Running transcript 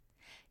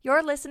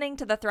You're listening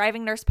to the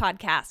Thriving Nurse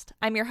Podcast.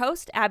 I'm your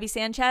host, Abby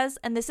Sanchez,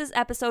 and this is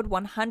episode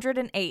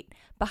 108,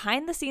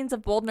 Behind the Scenes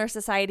of Bold Nurse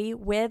Society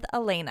with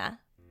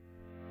Elena.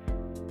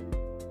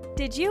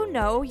 Did you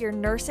know your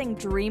nursing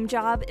dream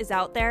job is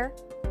out there?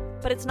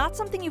 But it's not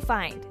something you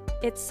find.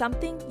 It's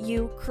something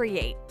you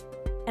create.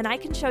 And I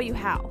can show you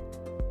how.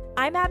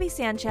 I'm Abby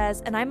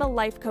Sanchez, and I'm a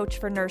life coach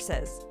for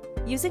nurses.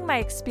 Using my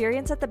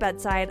experience at the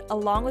bedside,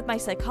 along with my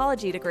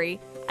psychology degree,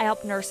 I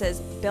help nurses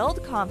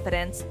build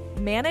confidence,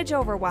 manage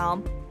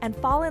overwhelm, and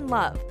fall in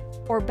love,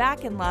 or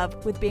back in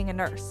love, with being a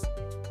nurse.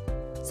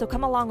 So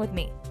come along with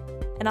me,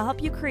 and I'll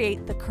help you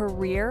create the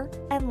career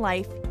and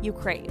life you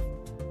crave.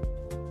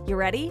 You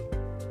ready?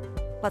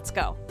 Let's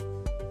go.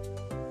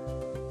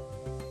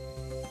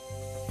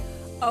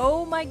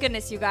 Oh my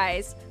goodness, you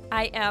guys.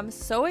 I am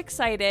so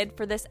excited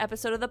for this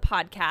episode of the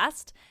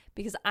podcast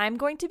because I'm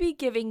going to be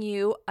giving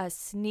you a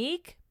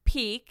sneak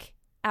peek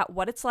at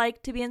what it's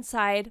like to be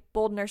inside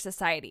Bold Nurse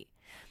Society.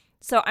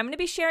 So I'm going to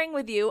be sharing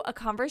with you a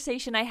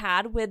conversation I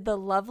had with the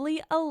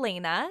lovely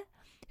Elena,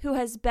 who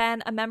has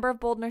been a member of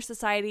Bold Nurse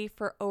Society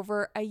for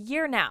over a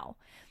year now.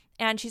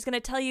 And she's going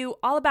to tell you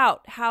all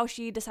about how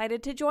she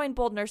decided to join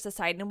Bold Nurse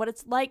Society and what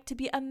it's like to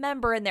be a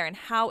member in there and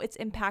how it's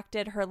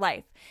impacted her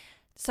life.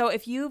 So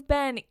if you've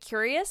been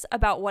curious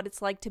about what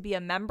it's like to be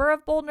a member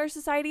of Bold Nurse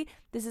Society,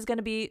 this is going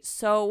to be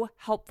so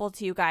helpful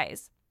to you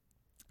guys.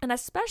 And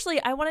especially,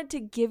 I wanted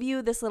to give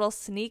you this little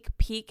sneak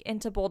peek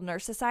into Bold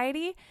Nurse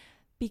Society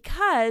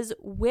because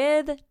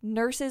with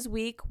Nurses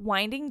Week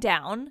winding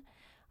down,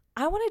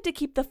 I wanted to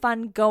keep the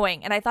fun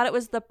going. And I thought it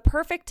was the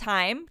perfect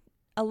time,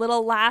 a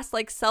little last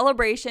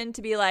celebration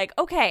to be like,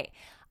 okay,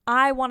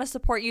 I want to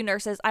support you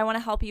nurses. I want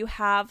to help you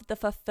have the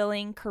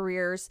fulfilling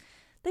careers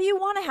that you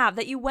want to have,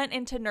 that you went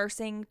into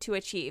nursing to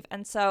achieve.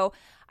 And so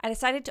I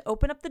decided to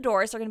open up the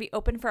doors. They're going to be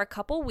open for a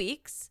couple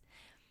weeks.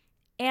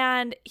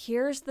 And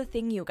here's the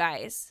thing, you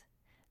guys.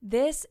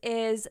 This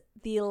is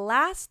the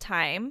last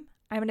time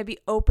I'm going to be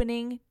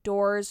opening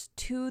doors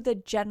to the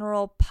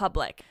general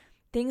public.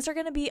 Things are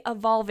going to be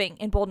evolving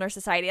in Bold Nurse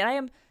Society, and I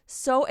am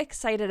so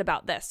excited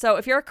about this. So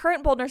if you're a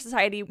current Bold Nurse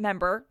Society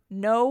member,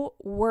 no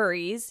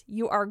worries.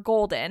 You are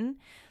golden.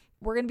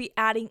 We're going to be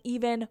adding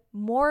even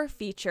more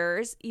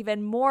features,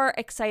 even more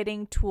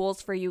exciting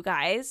tools for you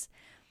guys.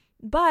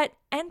 But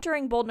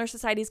entering Bold Nurse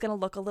Society is going to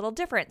look a little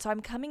different. So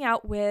I'm coming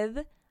out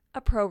with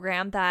a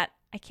program that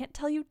I can't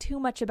tell you too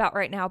much about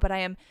right now, but I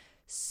am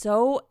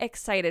so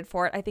excited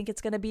for it. I think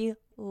it's going to be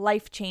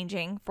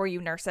life-changing for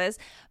you nurses.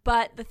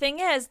 But the thing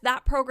is,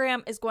 that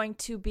program is going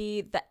to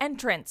be the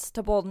entrance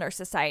to Bold Nurse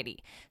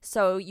Society.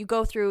 So you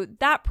go through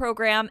that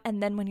program,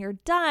 and then when you're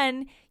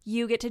done,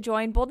 you get to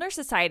join Bold Nurse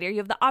Society, or you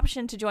have the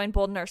option to join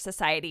Bold Nurse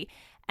Society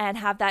and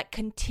have that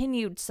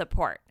continued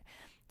support.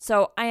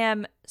 So I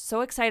am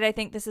so excited. I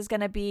think this is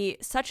going to be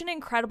such an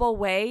incredible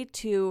way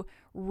to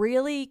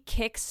really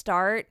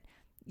kickstart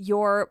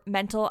your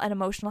mental and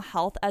emotional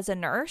health as a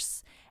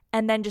nurse,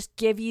 and then just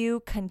give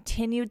you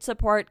continued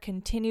support,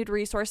 continued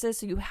resources,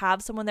 so you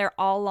have someone there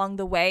all along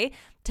the way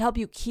to help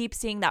you keep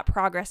seeing that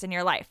progress in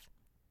your life.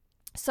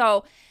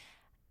 So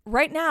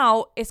right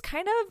now is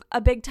kind of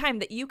a big time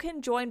that you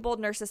can join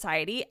Bold Nurse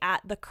Society at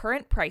the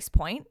current price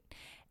point.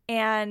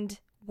 And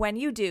when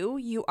you do,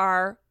 you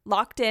are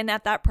locked in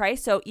at that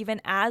price. So even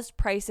as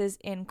prices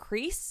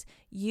increase,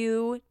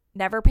 you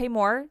never pay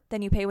more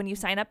than you pay when you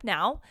sign up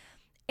now.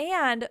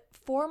 And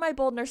for my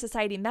Bold Nurse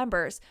Society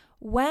members,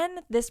 when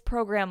this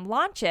program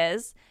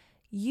launches,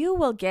 you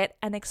will get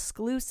an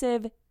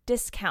exclusive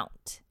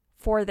discount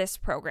for this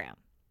program.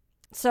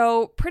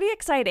 So pretty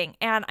exciting.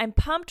 And I'm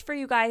pumped for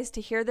you guys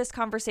to hear this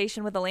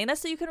conversation with Elena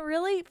so you can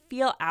really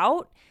feel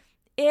out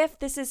if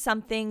this is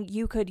something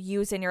you could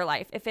use in your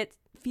life, if it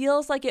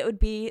feels like it would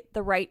be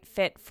the right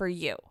fit for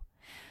you.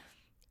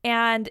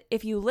 And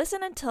if you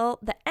listen until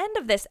the end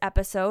of this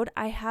episode,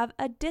 I have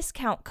a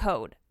discount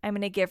code I'm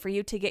going to give for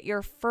you to get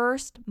your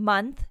first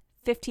month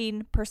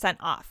 15%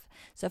 off.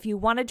 So if you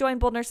want to join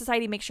Bold Nurse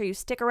Society, make sure you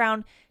stick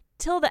around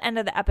till the end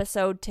of the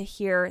episode to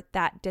hear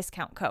that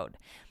discount code.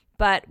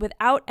 But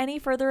without any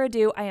further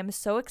ado, I am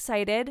so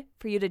excited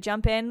for you to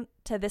jump in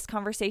to this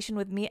conversation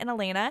with me and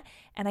Elena,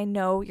 and I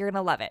know you're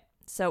going to love it.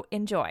 So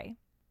enjoy.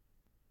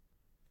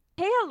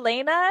 Hey,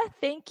 Elena,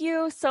 thank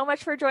you so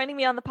much for joining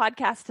me on the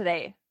podcast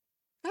today.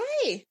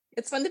 Hi,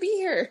 it's fun to be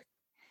here.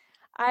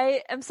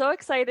 I am so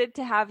excited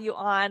to have you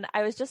on.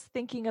 I was just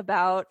thinking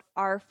about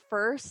our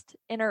first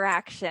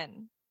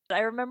interaction. I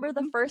remember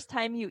the first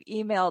time you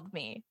emailed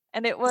me,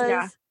 and it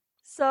was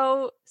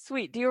so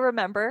sweet. Do you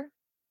remember?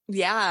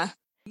 Yeah.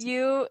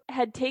 You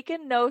had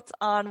taken notes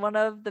on one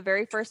of the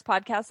very first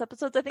podcast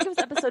episodes. I think it was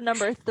episode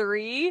number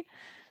 3,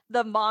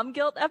 the mom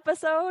guilt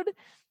episode.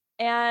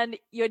 And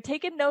you had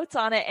taken notes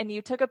on it, and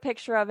you took a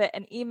picture of it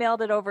and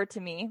emailed it over to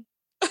me.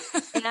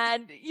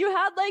 And you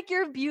had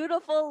your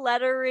beautiful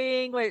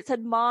lettering where it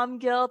said mom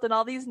guilt and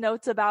all these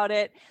notes about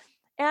it.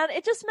 And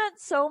it just meant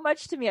so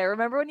much to me. I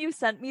remember when you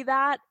sent me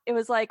that, it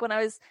was when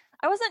I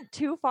wasn't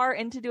too far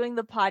into doing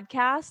the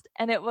podcast,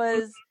 and it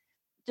was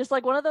just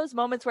like one of those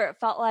moments where it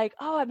felt like,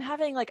 oh, I'm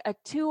having like a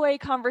two-way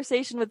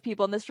conversation with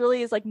people, and this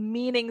really is like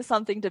meaning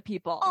something to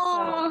people.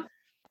 Oh, So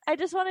I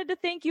just wanted to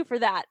thank you for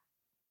that.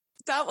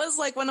 that was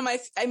like one of my,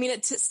 I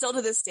mean, still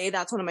to this day,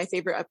 that's one of my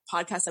favorite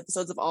podcast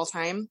episodes of all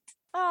time.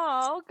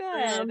 Oh,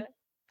 good.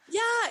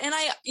 Yeah. And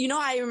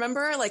I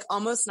remember like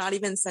almost not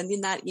even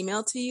sending that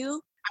email to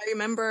you. I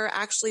remember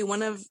actually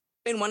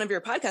in one of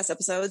your podcast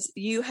episodes,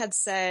 you had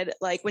said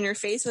like, when you're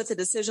faced with a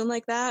decision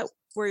like that,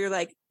 where you're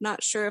like,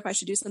 not sure if I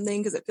should do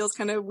something because it feels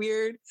kind of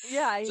weird.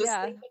 Yeah. Just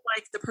Yeah. think of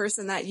like the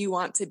person that you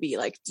want to be.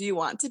 Like, do you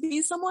want to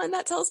be someone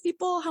that tells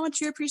people how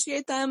much you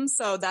appreciate them?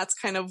 So that's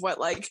kind of what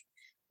like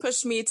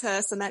pushed me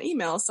to send that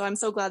email. So I'm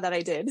so glad that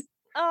I did.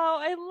 Oh,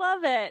 I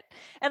love it.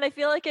 And I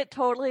feel like it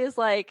totally is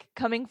like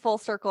coming full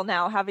circle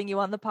now, having you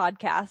on the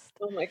podcast.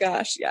 Oh my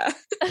gosh. Yeah.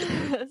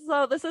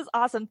 So this is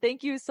awesome.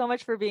 Thank you so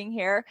much for being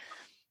here.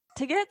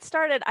 To get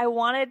started, I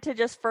wanted to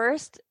just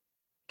first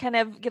kind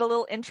of get a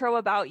little intro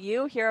about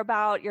you, hear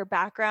about your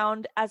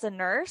background as a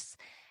nurse,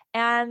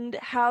 and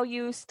how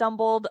you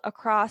stumbled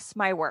across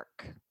my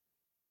work.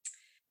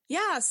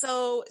 Yeah.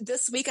 So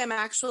this week I'm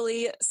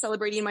actually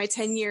celebrating my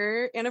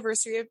 10-year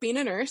anniversary of being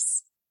a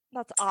nurse.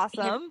 That's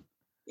awesome.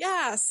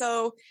 Yeah.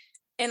 So,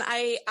 and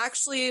I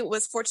actually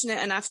was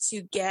fortunate enough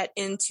to get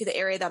into the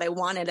area that I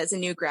wanted as a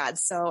new grad.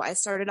 So I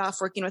started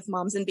off working with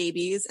moms and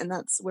babies, and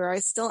that's where I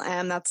still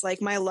am. That's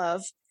like my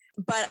love.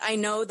 But I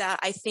know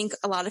that I think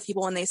a lot of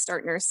people, when they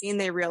start nursing,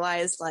 they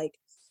realize like,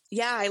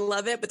 yeah, I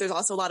love it, but there's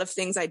also a lot of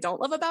things I don't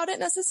love about it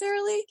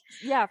necessarily.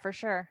 Yeah, for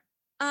sure.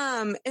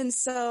 And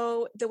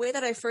so the way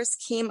that I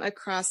first came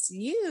across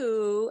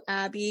you,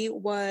 Abby,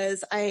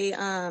 was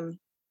I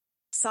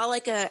saw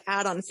like a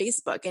ad on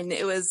Facebook, and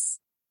it was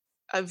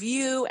of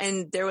you,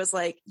 and there was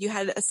like, you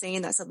had a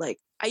saying that said like,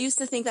 I used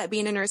to think that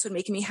being a nurse would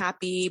make me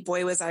happy.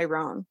 Boy, was I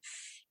wrong.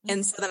 Mm-hmm.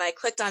 And so then I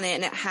clicked on it,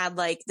 and it had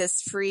like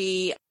this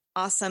free,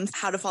 awesome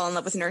how to fall in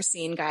love with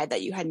nursing guide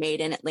that you had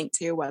made, and it linked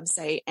to your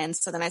website. And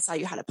so then I saw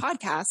you had a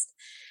podcast.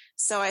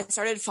 So I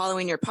started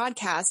following your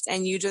podcast,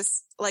 and you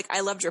just like,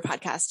 I loved your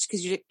podcast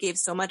because you gave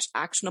so much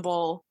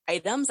actionable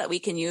items that we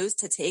can use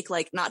to take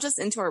like, not just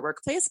into our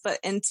workplace, but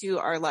into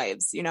our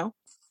lives, you know?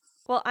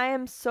 Well, I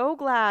am so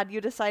glad you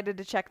decided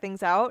to check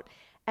things out.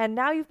 And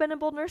now you've been in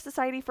Bold Nurse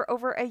Society for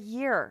over a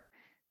year.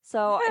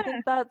 So yeah. I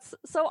think that's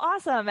so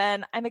awesome.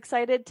 And I'm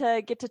excited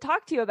to get to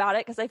talk to you about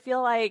it because I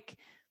feel like,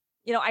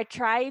 you know, I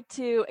try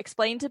to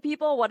explain to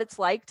people what it's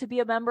like to be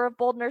a member of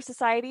Bold Nurse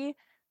Society.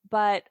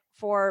 But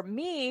for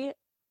me,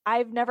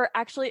 I've never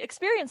actually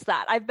experienced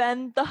that. I've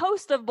been the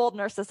host of Bold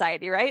Nurse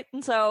Society, right?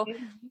 And so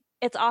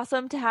it's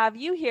awesome to have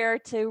you here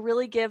to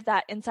really give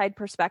that inside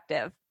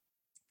perspective.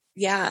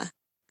 Yeah.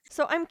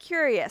 So I'm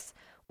curious,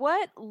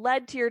 what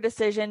led to your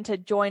decision to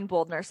join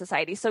Bold Nurse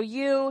Society? So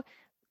you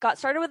got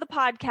started with a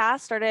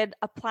podcast, started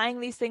applying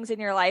these things in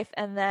your life,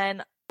 and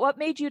then what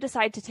made you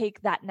decide to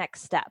take that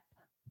next step?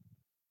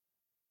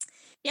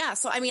 Yeah.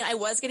 So, I mean, I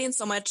was getting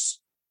so much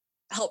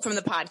help from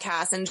the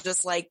podcast and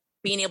just like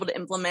being able to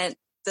implement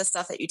the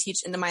stuff that you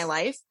teach into my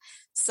life.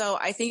 So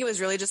I think it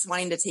was really just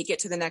wanting to take it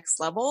to the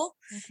next level.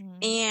 Mm-hmm.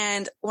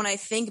 And when I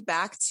think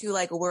back to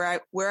like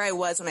where I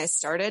was when I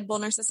started Bold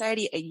Nurse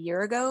Society a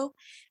year ago,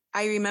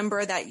 I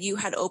remember that you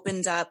had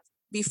opened up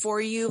before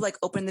you like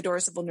opened the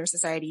doors of Bold Nurse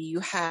Society. You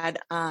had,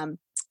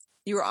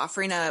 you were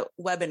offering a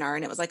webinar,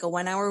 and it was like a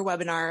 1-hour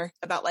webinar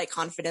about like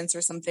confidence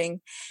or something.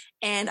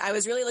 And I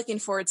was really looking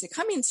forward to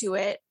coming to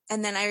it.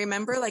 And then I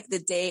remember like the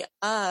day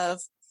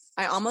of,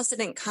 I almost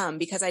didn't come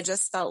because I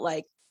just felt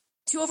like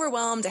too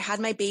overwhelmed. I had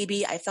my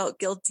baby. I felt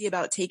guilty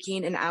about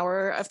taking an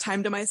hour of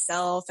time to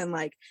myself. And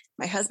like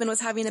my husband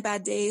was having a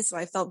bad day. So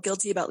I felt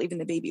guilty about leaving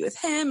the baby with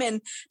him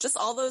and just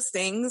all those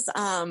things.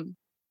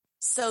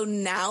 So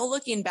now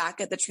looking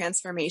back at the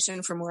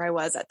transformation from where I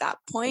was at that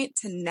point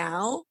to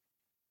now,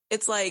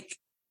 it's like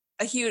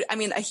a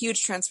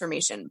huge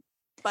transformation.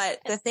 But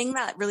the thing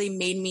that really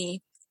made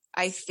me,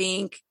 I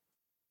think,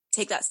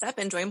 take that step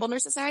and join Bold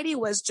Nurse Society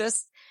was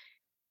just,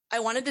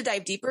 I wanted to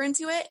dive deeper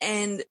into it.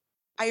 And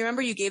I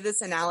remember you gave this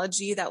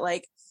analogy that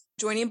like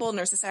joining Bold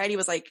Nurse Society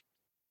was like,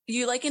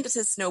 you likened it to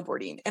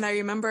snowboarding. And I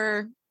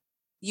remember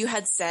you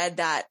had said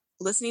that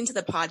listening to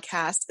the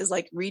podcast is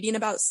like reading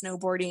about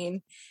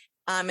snowboarding,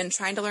 and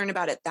trying to learn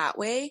about it that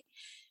way.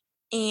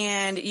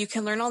 And you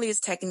can learn all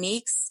these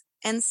techniques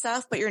and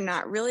stuff, but you're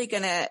not really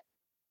going to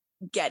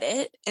get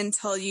it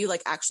until you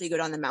like actually go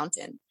down the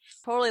mountain.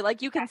 Totally.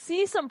 Like you can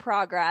see some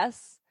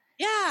progress.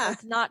 Yeah.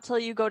 It's not till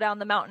you go down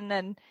the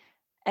mountain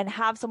and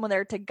have someone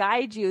there to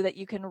guide you that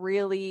you can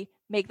really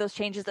make those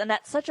changes. And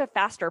that's such a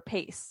faster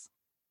pace.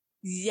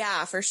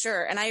 Yeah, for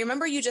sure. And I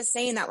remember you just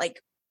saying that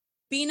like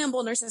being in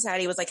Bold Nurse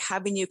Society was like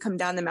having you come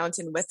down the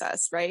mountain with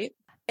us. Right.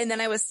 And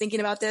then I was thinking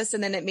about this,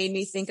 and then it made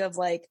me think of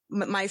like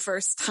my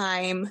first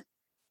time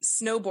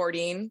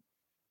snowboarding,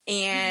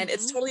 and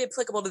it's totally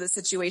applicable to this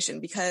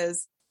situation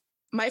because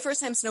my first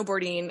time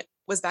snowboarding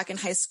was back in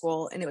high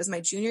school, and it was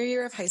my junior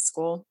year of high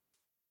school.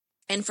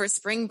 And for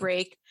spring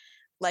break,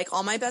 like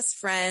all my best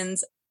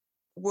friends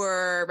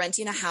were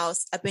renting a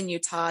house up in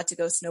Utah to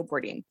go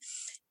snowboarding.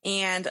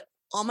 And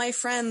all my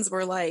friends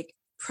were like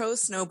pro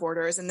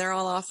snowboarders and they're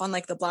all off on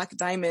like the Black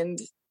Diamond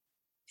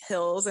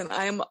hills and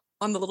I'm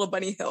on the Little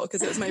Bunny Hill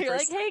because it was my You're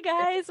first. Like, hey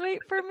guys, wait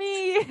for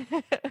me.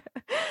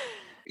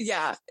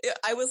 Yeah,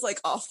 I was like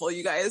awful,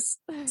 you guys.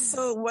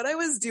 So what I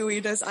was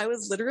doing is I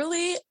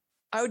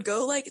would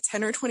go like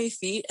 10 or 20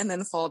 feet and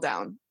then fall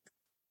down.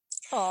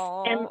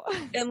 Oh,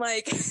 and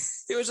like,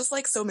 it was just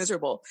like so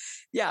miserable.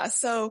 Yeah.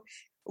 So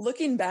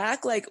looking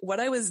back, like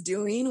what I was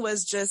doing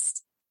was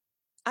just,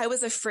 I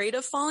was afraid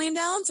of falling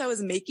down. So I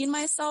was making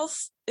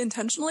myself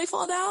intentionally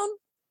fall down.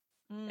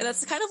 And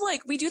that's kind of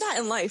like, we do that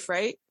in life,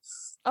 right?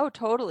 Oh,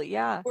 totally.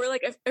 Yeah. We're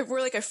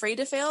like afraid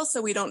to fail,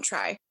 so we don't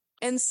try.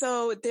 And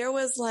so there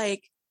was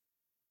like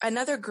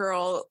another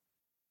girl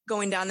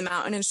going down the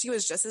mountain and she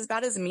was just as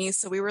bad as me.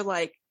 So we were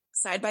like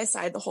side by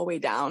side the whole way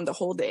down the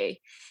whole day.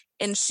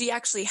 And she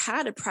actually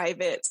had a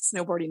private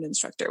snowboarding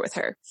instructor with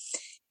her.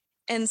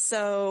 And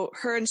so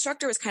her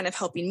instructor was kind of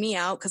helping me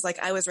out because like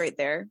I was right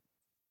there.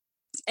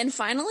 And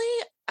finally,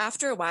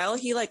 after a while,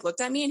 he like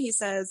looked at me and he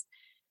says,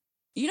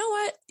 you know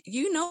what?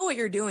 You know what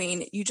you're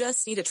doing. You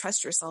just need to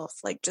trust yourself.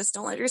 Like, just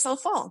don't let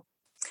yourself fall.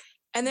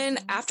 And then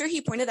after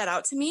he pointed that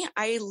out to me,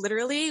 I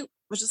literally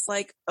was just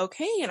like,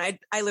 okay. And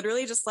I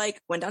literally just like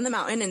went down the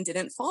mountain and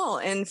didn't fall.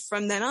 And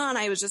from then on,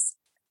 I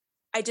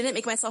didn't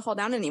make myself fall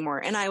down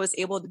anymore. And I was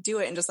able to do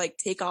it and just like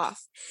take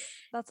off.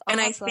 That's awesome.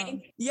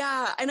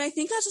 And I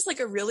think that's just like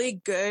a really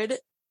good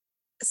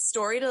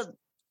story to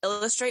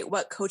illustrate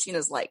what coaching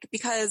is like,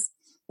 because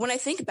when I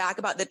think back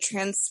about the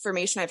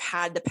transformation I've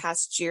had the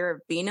past year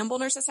of being in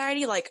Boulder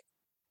Society, like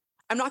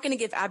I'm not going to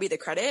give Abby the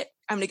credit.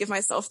 I'm going to give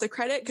myself the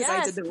credit because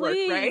I did the work,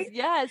 right?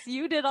 Yes,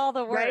 you did all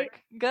the work. Right?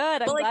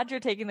 Good. I'm glad you're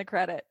taking the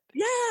credit.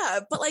 Yeah.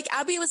 But like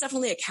Abby was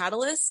definitely a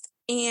catalyst,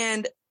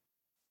 and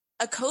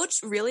a coach,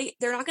 really,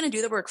 they're not going to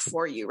do the work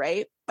for you,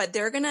 right? But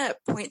they're going to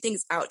point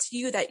things out to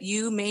you that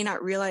you may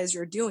not realize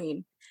you're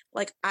doing.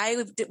 Like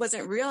I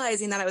wasn't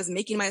realizing that I was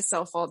making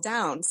myself fall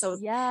down. So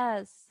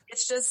yes,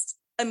 it's just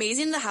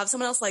amazing to have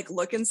someone else like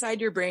look inside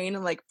your brain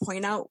and like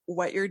point out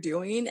what you're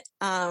doing.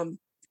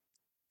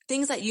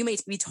 Things that you may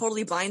be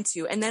totally blind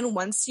to. And then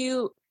once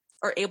you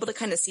are able to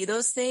kind of see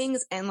those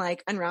things and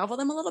like unravel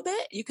them a little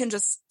bit, you can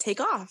just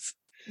take off.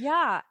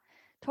 Yeah,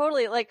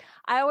 totally. Like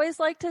I always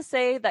like to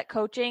say that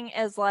coaching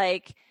is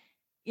like,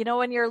 you know,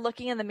 when you're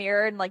looking in the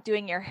mirror and like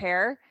doing your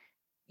hair,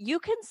 you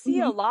can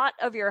see a lot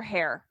of your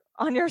hair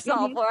on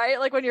yourself, right?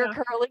 Like when you're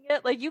curling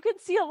it, like you can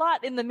see a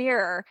lot in the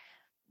mirror,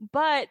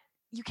 but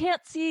you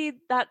can't see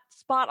that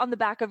spot on the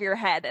back of your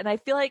head. And I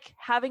feel like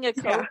having a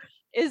coach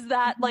is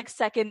that like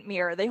second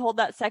mirror. They hold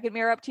that second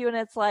mirror up to you and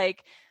it's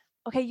like,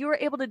 okay, you were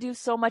able to do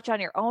so much on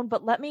your own,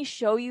 but let me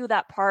show you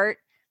that part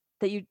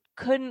that you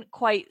couldn't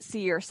quite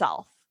see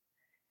yourself.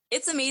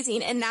 It's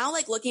amazing. And now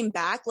like looking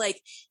back, like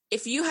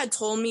if you had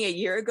told me a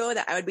year ago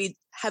that I would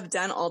have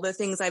done all the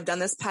things I've done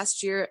this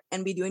past year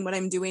and be doing what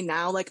I'm doing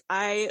now, like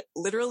I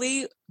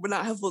literally would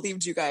not have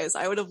believed you guys.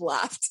 I would have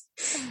laughed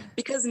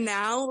because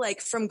now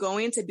like from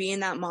going to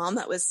being that mom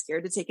that was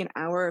scared to take an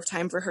hour of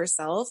time for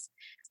herself,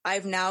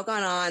 I've now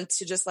gone on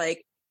to just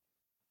like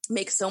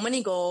make so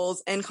many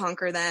goals and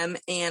conquer them.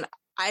 And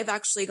I've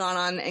actually gone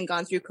on and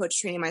gone through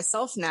coach training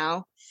myself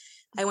now.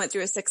 I went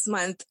through a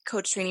 6-month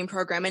coach training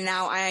program and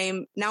now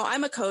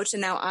I'm a coach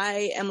and now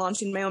I am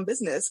launching my own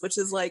business, which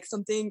is like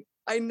something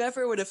I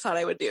never would have thought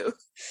I would do.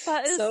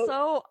 That is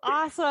so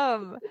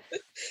awesome.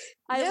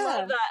 I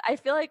love that. I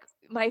feel like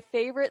my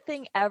favorite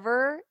thing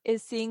ever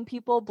is seeing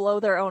people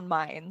blow their own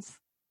minds.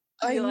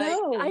 I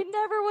know. I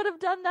never would have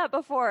done that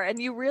before.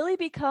 And you really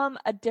become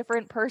a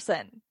different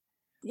person.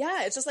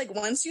 Yeah. It's just like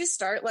once you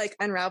start like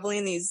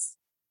unraveling these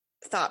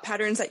thought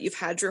patterns that you've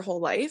had your whole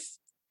life,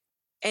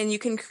 and you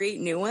can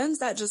create new ones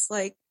that just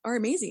like are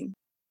amazing.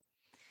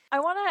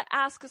 I want to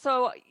ask,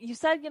 so you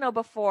said,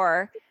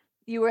 before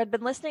you had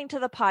been listening to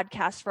the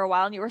podcast for a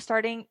while and you were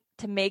starting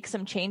to make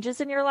some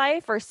changes in your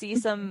life or see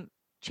some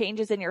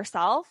changes in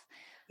yourself.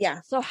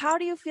 Yeah. So how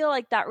do you feel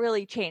like that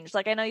really changed?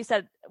 Like I know you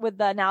said with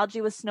the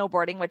analogy with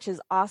snowboarding, which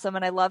is awesome.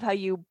 And I love how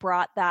you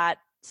brought that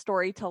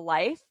story to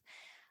life.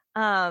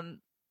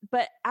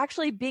 But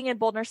actually being in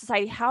Bold Nurse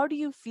Society, how do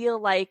you feel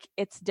like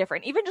it's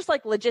different? Even just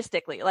like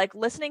logistically, like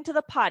listening to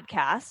the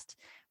podcast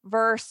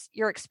versus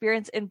your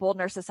experience in Bold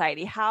Nurse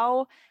Society.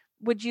 How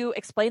would you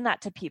explain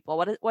that to people?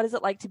 What is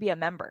it like to be a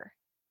member?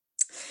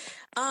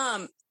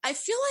 I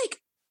feel like,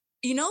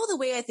 the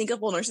way I think of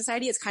Bold Nurse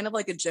Society is kind of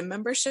like a gym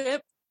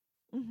membership,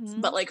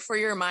 but like for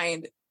your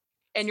mind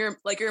and your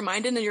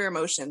mind and your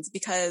emotions,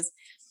 because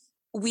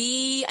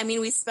we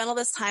spend all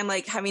this time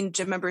like having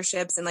gym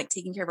memberships and like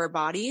taking care of our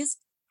bodies.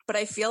 But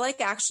I feel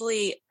like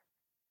actually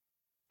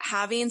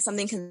having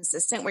something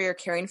consistent where you're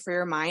caring for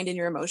your mind and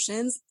your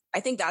emotions, I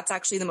think that's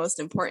actually the most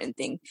important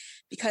thing,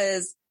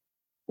 because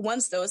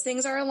once those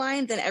things are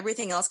aligned, then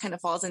everything else kind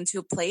of falls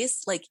into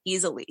place like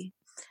easily.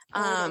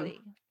 Totally.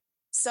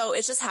 So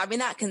it's just having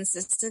that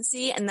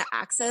consistency and the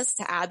access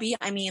to Abby.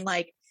 I mean,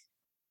 like,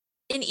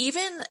 and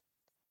even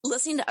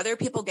listening to other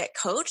people get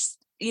coached,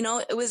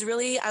 it was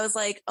really, I was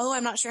like, oh,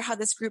 I'm not sure how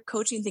this group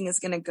coaching thing is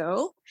going to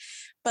go.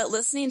 But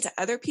listening to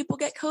other people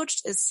get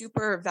coached is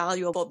super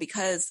valuable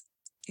because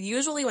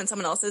usually when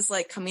someone else is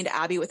like coming to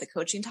Abby with a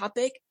coaching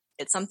topic,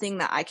 it's something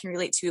that I can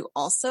relate to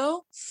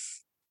also.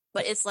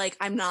 But it's like,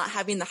 I'm not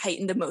having the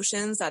heightened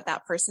emotions that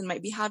that person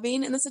might be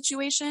having in the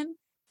situation.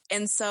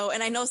 And so,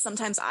 and I know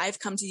sometimes I've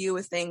come to you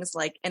with things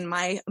like, and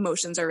my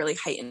emotions are really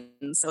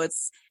heightened. So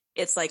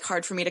it's like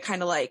hard for me to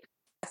kind of like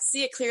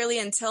see it clearly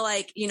until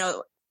like, you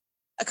know,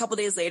 a couple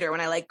days later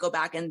when I like go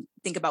back and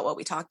think about what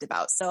we talked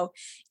about. So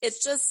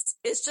it's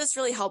just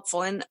really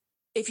helpful. And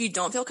if you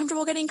don't feel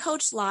comfortable getting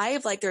coached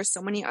live, like there's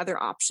so many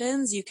other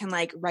options. You can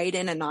like write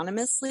in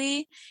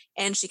anonymously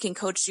and she can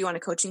coach you on a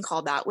coaching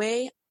call that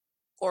way.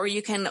 Or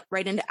you can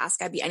write into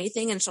Ask Abby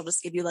Anything and she'll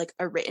just give you like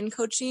a written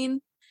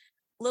coaching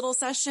little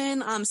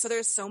session. So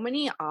there's so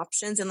many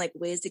options and like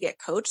ways to get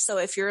coached. So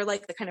if you're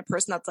like the kind of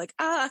person that's like,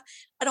 I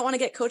don't want to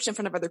get coached in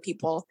front of other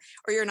people,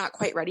 or you're not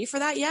quite ready for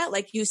that yet,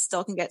 like you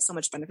still can get so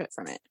much benefit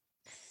from it.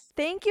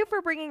 Thank you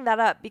for bringing that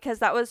up, because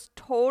that was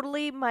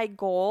totally my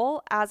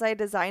goal as I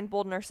designed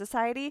Bold Nurse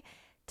Society,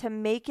 to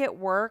make it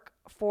work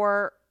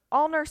for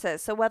all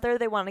nurses. So whether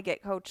they want to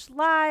get coached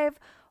live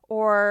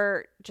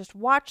or just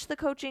watch the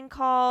coaching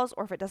calls,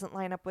 or if it doesn't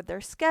line up with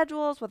their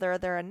schedules, whether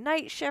they're a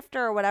night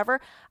shifter or whatever,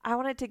 I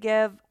wanted to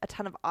give a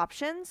ton of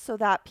options so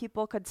that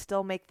people could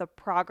still make the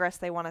progress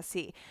they want to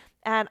see.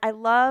 And I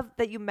love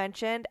that you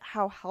mentioned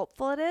how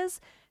helpful it is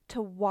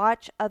to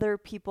watch other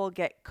people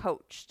get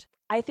coached.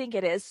 I think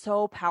it is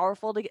so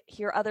powerful to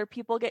hear other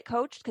people get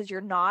coached, because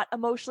you're not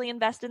emotionally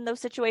invested in those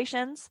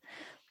situations.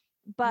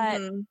 But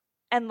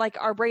and like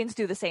our brains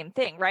do the same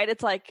thing, right?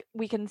 It's like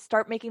we can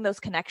start making those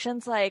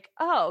connections like,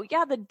 oh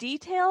yeah, the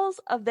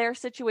details of their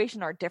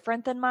situation are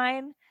different than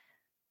mine,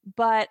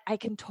 but I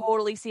can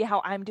totally see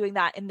how I'm doing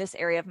that in this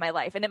area of my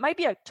life. And it might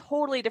be a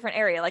totally different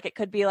area. Like it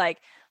could be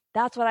like,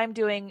 that's what I'm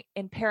doing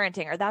in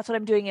parenting, or that's what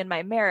I'm doing in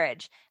my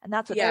marriage, and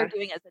that's what they're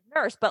doing as a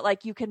nurse. But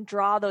like you can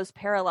draw those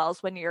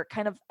parallels when you're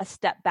kind of a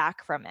step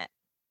back from it.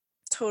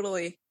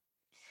 Totally.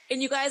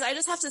 And you guys, I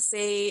just have to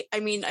say, I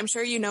mean, I'm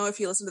sure you know if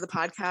you listen to the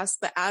podcast,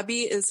 but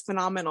Abby is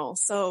phenomenal.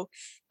 So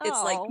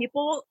it's like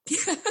people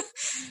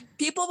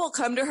will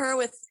come to her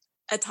with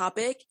a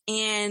topic,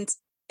 and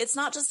it's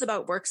not just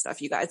about work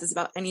stuff, you guys, it's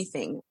about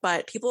anything,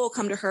 but people will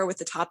come to her with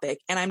the topic,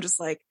 and I'm just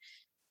like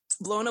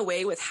blown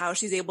away with how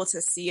she's able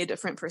to see a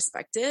different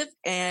perspective.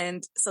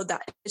 And so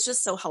that it's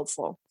just so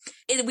helpful.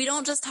 And we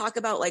don't just talk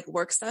about like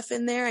work stuff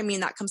in there. I mean,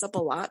 that comes up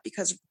a lot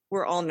because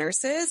we're all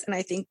nurses. And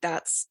I think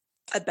that's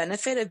a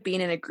benefit of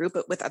being in a group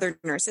with other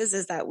nurses,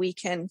 is that we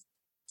can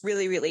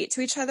really relate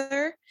to each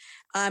other.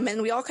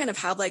 And we all kind of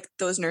have like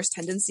those nurse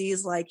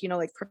tendencies, like, you know,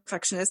 like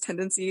perfectionist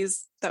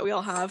tendencies that we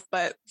all have,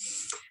 but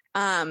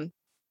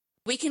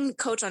we can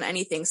coach on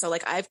anything. So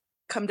like I've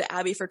come to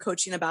Abby for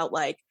coaching about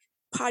like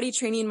potty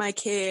training my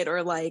kid,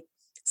 or like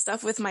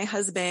stuff with my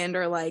husband,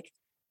 or like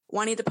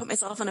wanting to put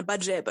myself on a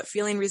budget, but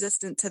feeling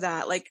resistant to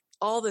that. Like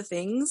all the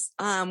things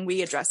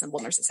we address in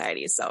Bold Nurse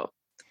Society. So.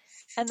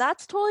 And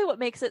that's totally what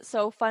makes it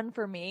so fun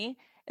for me,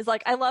 is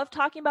like, I love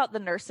talking about the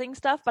nursing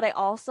stuff, but I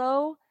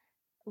also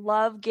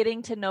love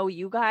getting to know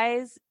you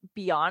guys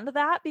beyond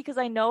that, because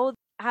I know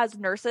as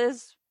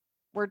nurses,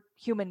 we're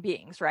human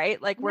beings,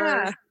 right? Like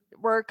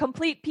we're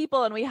complete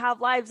people and we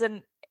have lives.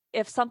 And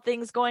if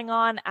something's going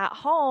on at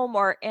home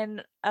or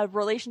in a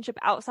relationship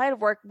outside of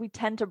work, we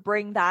tend to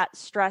bring that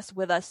stress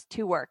with us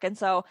to work. And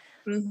so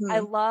I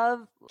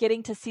love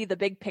getting to see the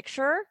big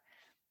picture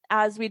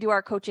as we do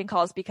our coaching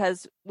calls,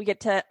 because we get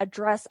to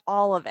address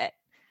all of it.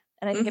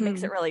 And I think it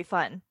makes it really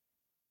fun.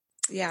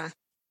 Yeah.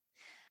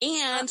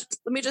 And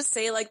let me just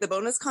say, like, the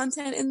bonus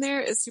content in there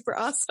is super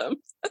awesome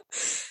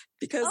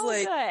because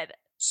good.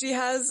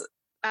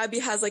 Abby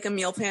has like a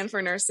meal plan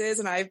for nurses,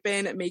 and I've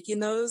been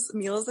making those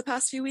meals the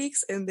past few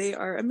weeks, and they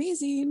are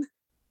amazing.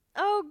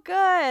 Oh,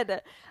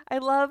 good. I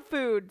love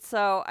food.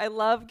 So I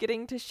love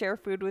getting to share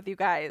food with you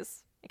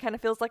guys. It kind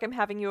of feels like I'm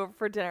having you over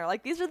for dinner.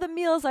 Like, these are the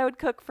meals I would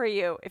cook for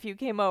you if you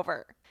came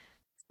over.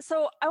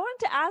 So I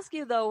wanted to ask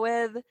you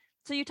though,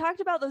 so you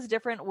talked about those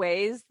different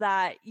ways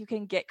that you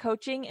can get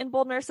coaching in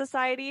Bold Nurse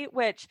Society,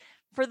 which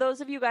for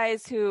those of you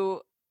guys who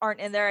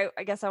aren't in there,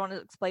 I guess I want to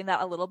explain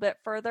that a little bit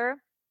further.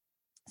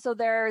 So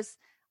there's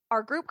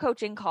our group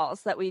coaching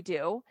calls that we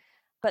do,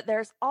 but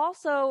there's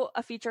also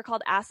a feature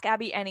called Ask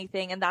Abby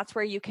Anything, and that's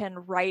where you can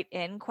write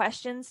in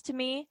questions to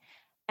me,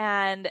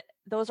 and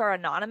those are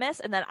anonymous,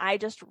 and then I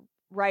just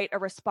write a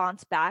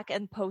response back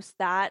and post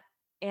that.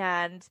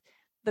 And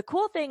the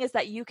cool thing is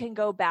that you can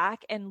go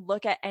back and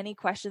look at any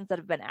questions that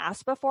have been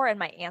asked before and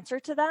my answer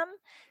to them,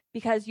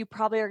 because you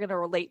probably are going to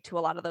relate to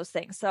a lot of those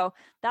things. So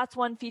that's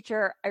one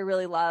feature I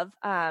really love.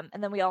 And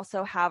then we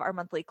also have our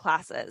monthly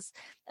classes.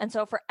 And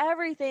so for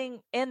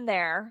everything in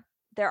there,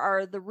 there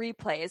are the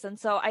replays. And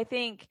so I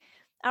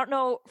don't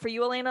know for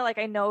you, Elena, like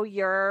I know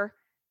you're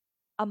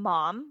a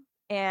mom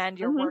and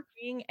you're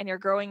working and you're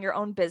growing your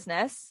own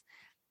business.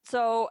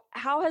 So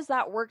how has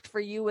that worked for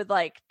you with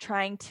like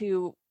trying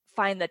to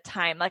find the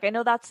time? Like, I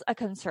know that's a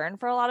concern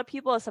for a lot of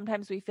people, is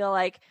sometimes we feel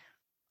like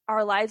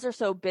our lives are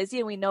so busy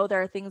and we know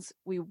there are things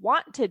we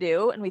want to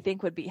do and we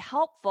think would be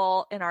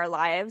helpful in our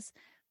lives,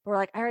 but we're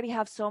like, I already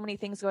have so many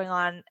things going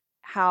on.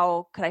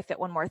 how could I fit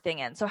one more thing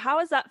in? So how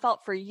has that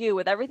felt for you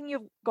with everything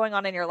you've going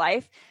on in your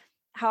life?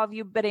 How have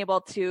you been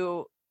able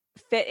to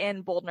fit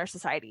in Bold Nurse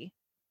Society?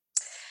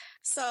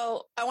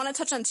 So I want to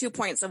touch on 2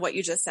 points of what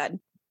you just said.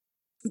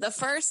 The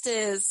first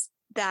is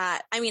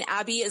that,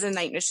 Abby is a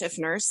night shift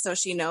nurse, so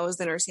she knows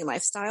the nursing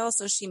lifestyle.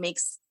 So she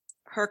makes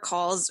her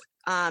calls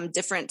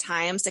different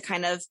times to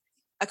kind of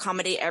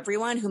accommodate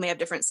everyone who may have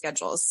different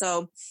schedules.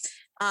 So,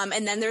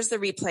 and then there's the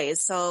replays.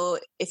 So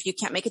if you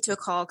can't make it to a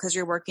call because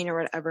you're working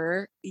or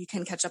whatever, you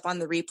can catch up on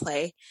the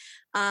replay.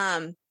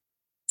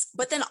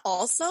 But then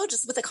also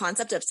just with the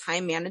concept of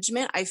time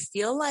management, I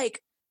feel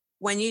like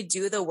when you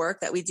do the work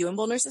that we do in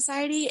Bold Nurse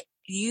Society,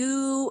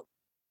 you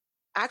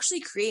actually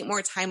create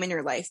more time in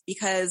your life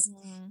because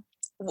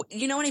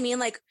you know what I mean?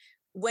 Like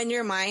when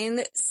your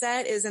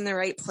mindset is in the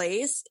right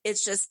place,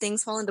 it's just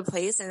things fall into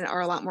place and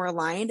are a lot more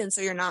aligned. And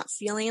so you're not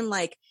feeling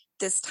like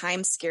this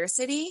time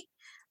scarcity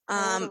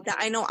that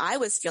I know I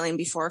was feeling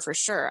before for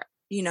sure.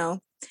 You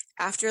know,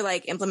 after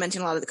like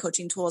implementing a lot of the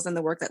coaching tools and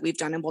the work that we've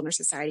done in Bold Nurse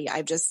Society,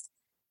 I've just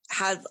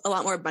had a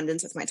lot more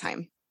abundance with my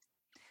time.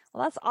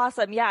 Well, that's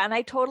awesome. Yeah. And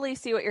I totally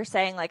see what you're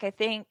saying. Like, I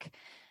think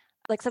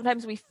like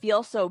sometimes we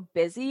feel so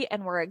busy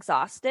and we're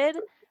exhausted,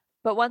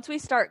 but once we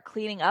start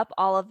cleaning up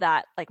all of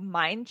that like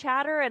mind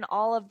chatter and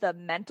all of the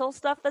mental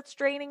stuff that's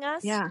draining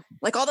us. Yeah.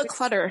 Like all the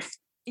clutter.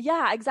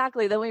 Yeah,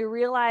 exactly. Then we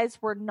realize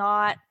we're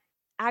not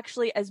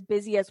actually as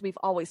busy as we've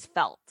always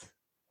felt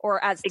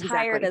or as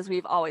tired as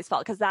we've always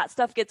felt because that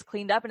stuff gets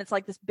cleaned up and it's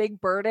like this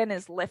big burden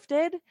is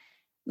lifted.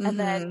 And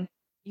then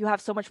you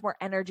have so much more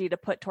energy to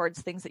put towards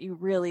things that you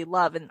really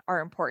love and are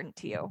important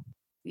to you.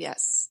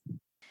 Yes.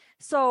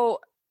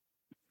 So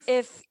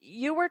if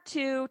you were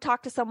to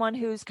talk to someone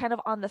who's kind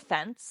of on the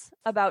fence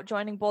about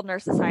joining Bold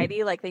Nurse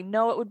Society, like they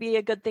know it would be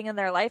a good thing in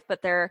their life,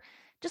 but they're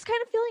just kind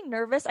of feeling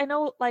nervous. I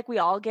know like we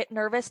all get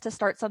nervous to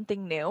start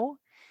something new.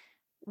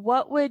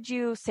 What would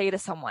you say to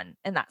someone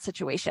in that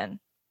situation?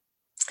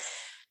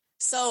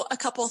 So a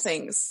couple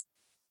things.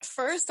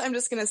 First, I'm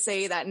just going to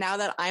say that now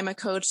that I'm a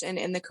coach and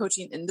in the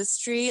coaching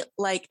industry,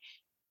 like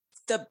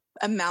the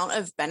amount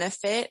of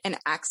benefit and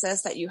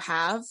access that you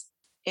have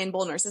in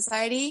Bold Nurse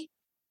Society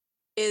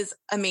is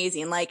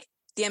amazing. Like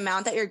the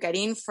amount that you're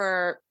getting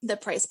for the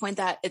price point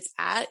that it's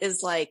at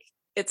is like,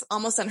 it's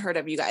almost unheard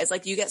of, you guys.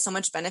 Like you get so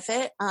much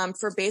benefit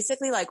for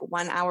basically like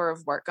 1 hour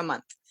of work a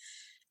month.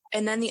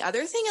 And then the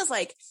other thing is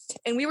like,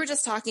 and we were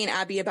just talking,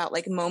 Abby, about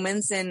like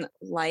moments in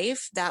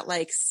life that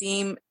like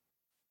seem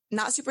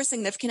not super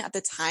significant at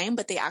the time,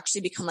 but they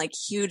actually become like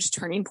huge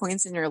turning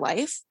points in your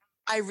life.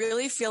 I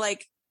really feel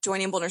like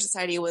joining Bold Nurse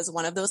Society was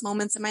one of those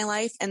moments in my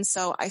life. And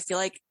so I feel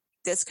like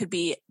this could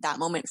be that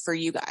moment for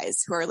you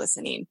guys who are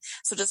listening.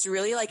 So just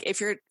really like,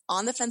 if you're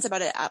on the fence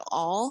about it at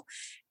all,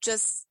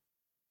 just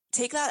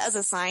take that as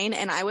a sign.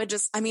 And I would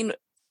just,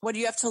 what do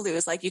you have to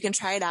lose? Like you can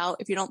try it out.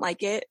 If you don't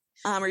like it,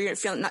 or you're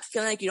not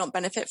feeling like you don't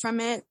benefit from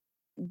it,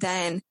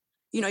 then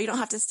you don't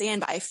have to stay in,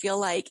 but I feel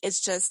like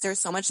it's just, there's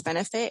so much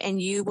benefit and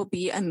you will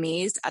be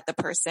amazed at the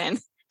person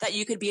that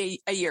you could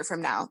be a year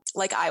from now,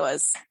 like I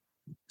was.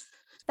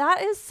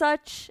 That is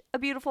such a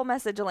beautiful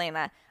message,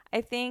 Elena.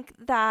 I think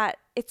that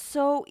it's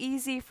so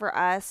easy for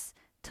us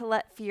to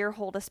let fear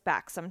hold us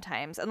back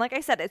sometimes. And like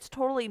I said, it's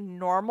totally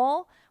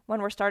normal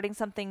when we're starting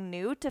something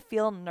new to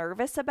feel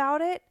nervous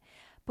about it.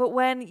 But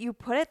when you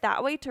put it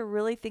that way, to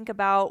really think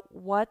about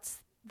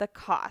what's the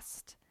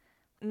cost,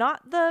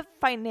 not the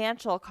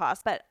financial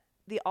cost, but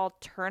the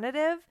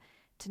alternative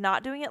to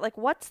not doing it, like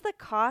what's the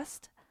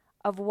cost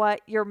of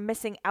what you're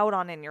missing out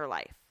on in your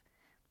life?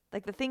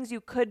 Like the things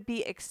you could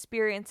be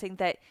experiencing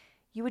that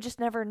you would just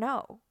never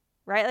know,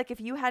 right? Like if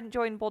you hadn't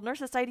joined Bold Nurse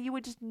Society, you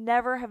would just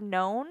never have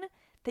known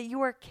that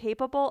you are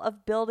capable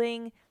of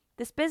building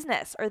this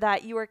business or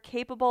that you are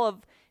capable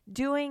of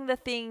doing the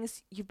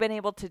things you've been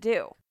able to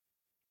do.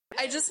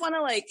 I just want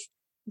to like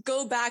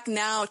go back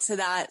now to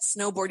that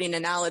snowboarding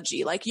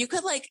analogy. Like you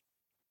could like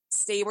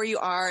stay where you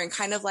are and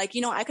kind of like,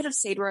 I could have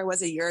stayed where I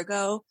was a year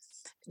ago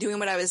doing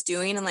what I was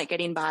doing and like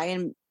getting by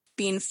and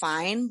being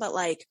fine. But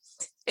like,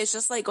 it's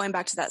just like going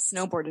back to that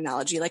snowboard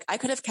analogy. Like I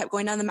could have kept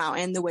going down the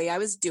mountain the way I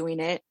was doing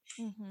it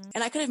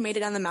and I could have made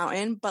it down the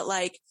mountain, but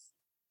like,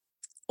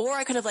 or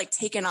I could have like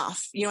taken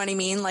off, you know what I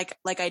mean? Like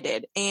I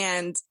did.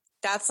 And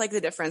that's like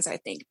the difference, I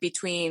think,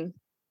 between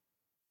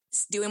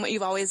doing what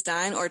you've always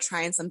done or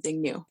trying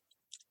something new.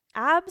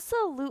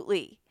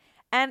 Absolutely.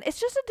 And it's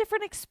just a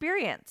different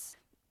experience.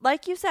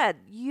 Like you said,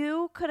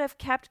 you could have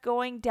kept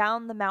going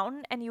down the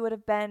mountain and you would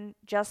have been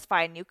just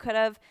fine. You could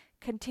have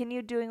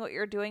continued doing what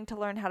you're doing to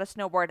learn how to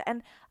snowboard.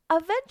 And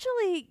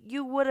eventually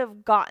you would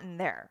have gotten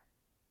there,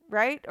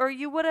 right? Or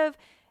you would have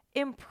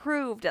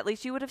improved. At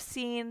least you would have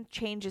seen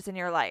changes in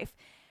your life.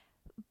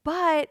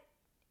 But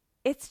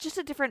it's just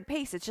a different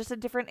pace. It's just a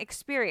different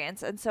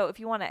experience. And so if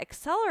you want to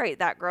accelerate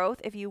that growth,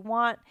 if you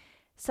want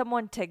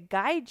someone to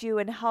guide you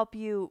and help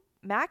you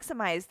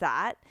maximize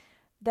that,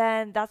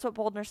 then that's what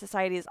Bold Nurse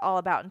Society is all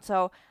about. And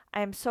so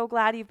I'm so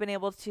glad you've been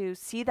able to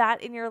see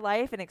that in your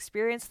life and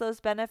experience those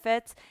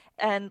benefits.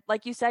 And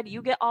like you said,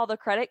 you get all the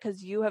credit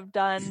because you have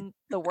done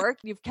the work.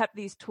 You've kept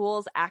these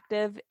tools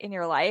active in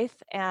your life.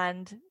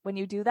 And when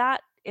you do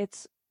that,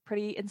 it's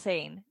pretty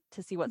insane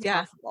to see what's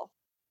possible.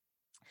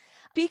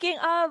 Speaking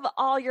of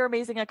all your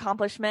amazing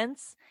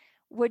accomplishments,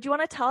 would you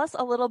want to tell us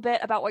a little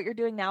bit about what you're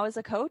doing now as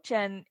a coach,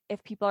 and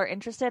if people are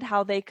interested,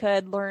 how they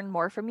could learn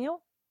more from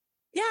you?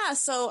 Yeah.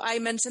 So I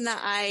mentioned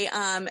that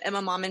I am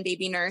a mom and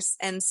baby nurse.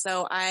 And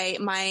so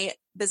my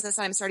business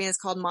I'm starting is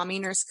called Mommy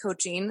Nurse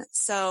Coaching.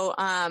 So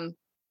I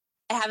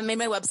haven't made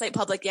my website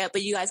public yet,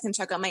 but you guys can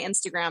check out my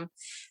Instagram.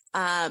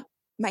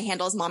 My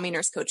handle is Mommy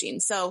Nurse Coaching.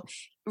 So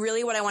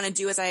really what I want to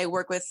do is I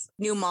work with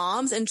new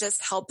moms and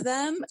just help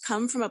them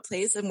come from a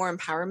place of more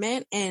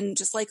empowerment and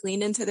just like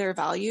lean into their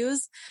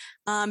values.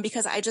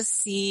 Because I just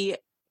see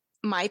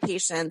my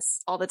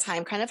patients all the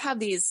time kind of have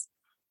these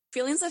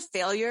feelings of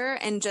failure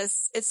and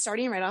just it's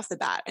starting right off the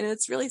bat. And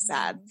it's really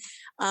sad.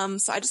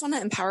 So I just want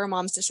to empower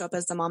moms to show up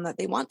as the mom that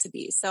they want to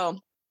be. So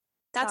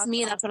that's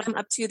me. Awesome. That's what I'm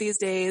up to these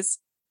days.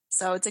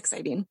 So it's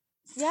exciting.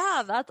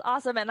 Yeah, that's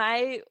awesome. And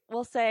I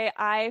will say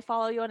I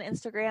follow you on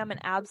Instagram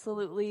and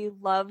absolutely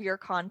love your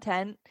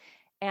content.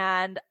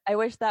 And I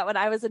wish that when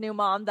I was a new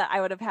mom that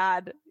I would have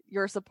had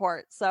your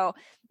support. So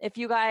if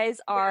you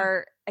guys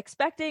are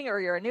expecting,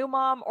 or you're a new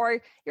mom,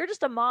 or you're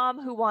just a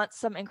mom who wants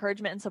some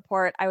encouragement and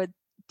support, I would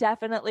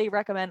definitely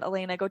recommend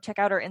Elena go check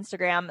out her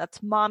Instagram.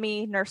 That's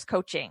Mommy Nurse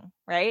Coaching,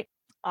 right?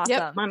 Awesome.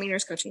 Yep. Mommy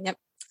Nurse Coaching. Yep.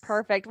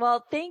 Perfect.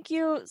 Well, thank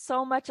you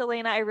so much,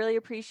 Elena. I really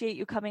appreciate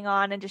you coming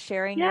on and just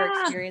sharing your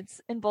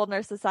experience in Bold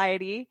Nurse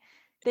Society.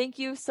 Thank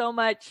you so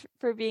much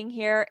for being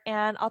here,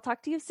 and I'll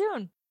talk to you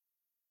soon.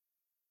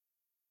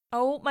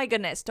 Oh my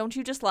goodness. Don't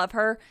you just love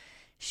her?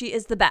 She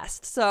is the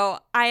best. So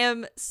I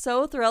am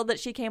so thrilled that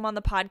she came on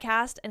the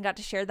podcast and got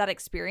to share that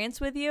experience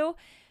with you,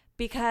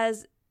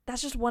 because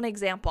that's just one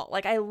example.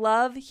 Like, I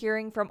love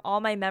hearing from all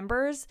my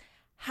members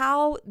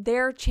how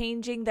they're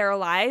changing their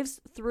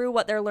lives through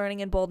what they're learning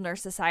in Bold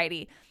Nurse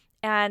Society.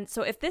 And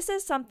so if this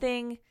is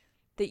something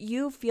that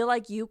you feel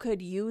like you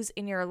could use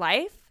in your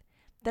life,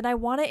 then I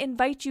want to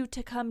invite you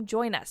to come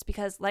join us,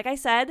 because like I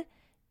said,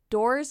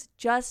 doors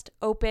just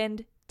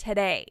opened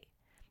today.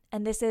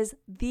 And this is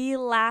the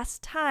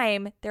last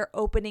time they're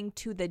opening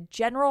to the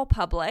general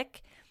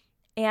public,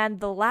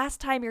 and the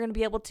last time you're going to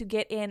be able to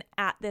get in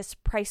at this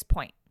price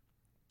point.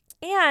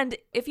 And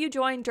if you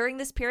join during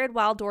this period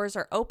while doors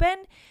are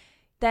open,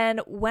 then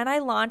when I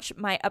launch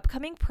my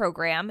upcoming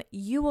program,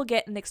 you will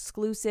get an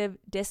exclusive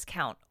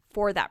discount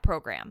for that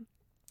program.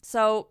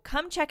 So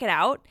come check it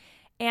out.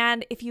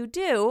 And if you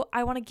do,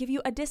 I want to give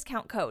you a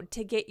discount code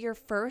to get your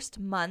first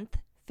month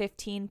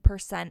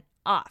 15%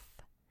 off.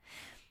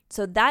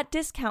 So that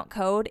discount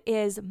code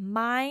is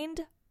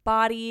Mind,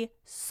 Body,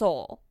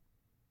 Soul.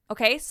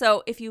 Okay,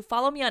 so if you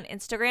follow me on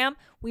Instagram,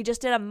 we just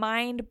did a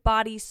Mind,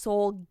 Body,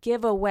 Soul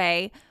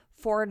giveaway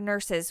for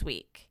Nurses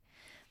Week.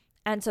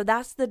 And so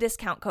that's the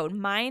discount code,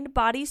 Mind,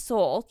 Body,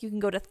 Soul. You can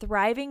go to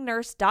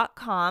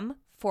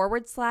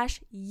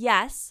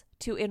thrivingnurse.com/yes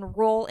to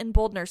enroll in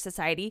Bold Nurse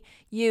Society.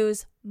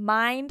 Use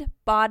Mind,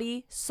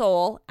 Body,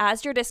 Soul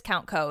as your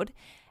discount code,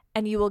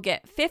 and you will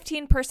get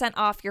 15%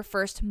 off your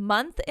first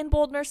month in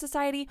Bold Nurse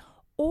Society,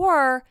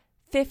 or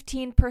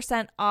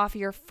 15% off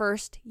your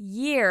first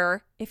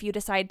year if you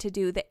decide to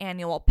do the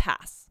annual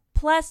pass,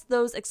 plus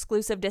those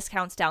exclusive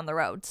discounts down the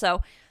road.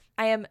 So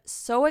I am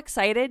so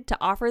excited to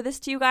offer this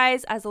to you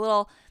guys as a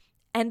little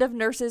end of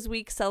Nurses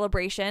Week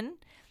celebration,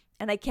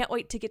 and I can't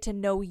wait to get to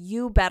know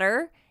you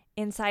better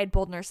inside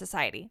Bold Nurse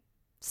Society.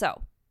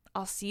 So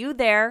I'll see you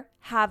there.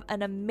 Have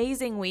an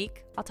amazing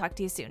week. I'll talk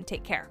to you soon.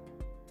 Take care.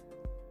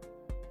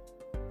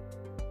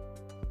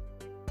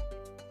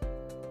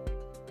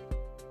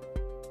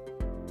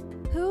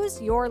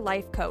 Who's your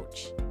life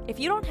coach? If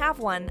you don't have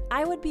one,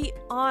 I would be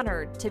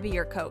honored to be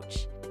your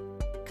coach.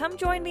 Come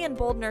join me in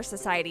Bold Nurse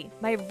Society,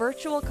 my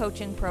virtual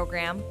coaching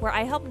program where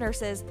I help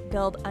nurses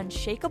build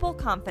unshakable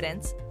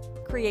confidence,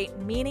 create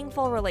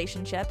meaningful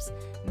relationships,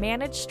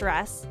 manage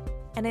stress,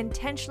 and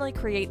intentionally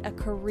create a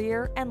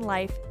career and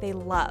life they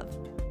love.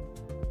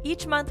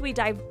 Each month, we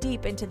dive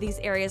deep into these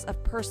areas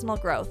of personal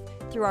growth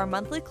through our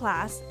monthly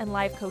class and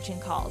live coaching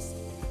calls.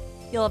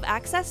 You'll have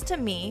access to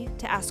me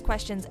to ask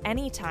questions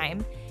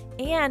anytime,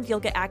 and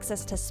you'll get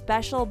access to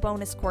special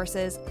bonus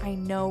courses I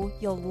know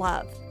you'll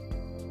love.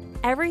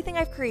 Everything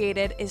I've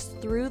created is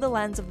through the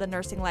lens of the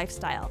nursing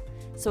lifestyle,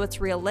 so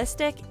it's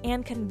realistic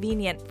and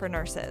convenient for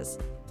nurses.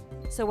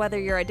 So whether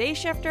you're a day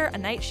shifter, a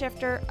night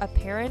shifter, a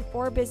parent,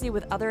 or busy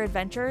with other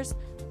adventures,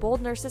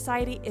 Bold Nurse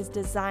Society is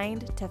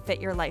designed to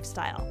fit your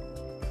lifestyle.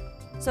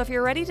 So if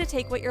you're ready to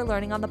take what you're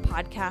learning on the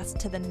podcast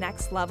to the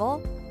next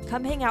level,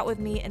 come hang out with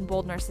me in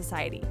Bold Nurse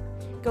Society.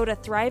 Go to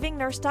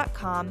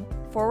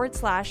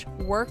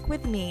thrivingnurse.com/work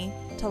with me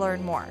to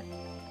learn more.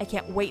 I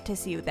can't wait to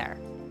see you there.